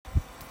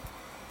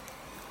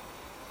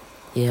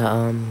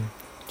Yeah,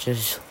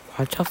 just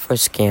watch out for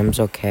scams,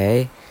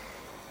 okay?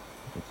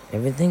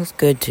 Everything's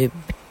good to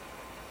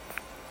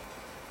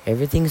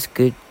everything's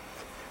good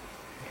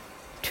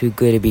too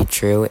good to be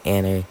true,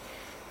 and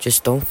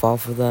just don't fall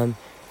for them.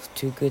 It's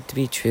too good to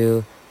be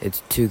true.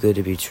 It's too good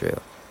to be true.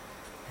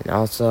 And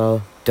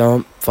also,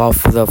 don't fall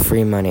for the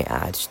free money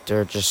ads.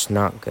 They're just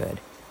not good.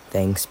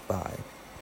 Thanks, bye.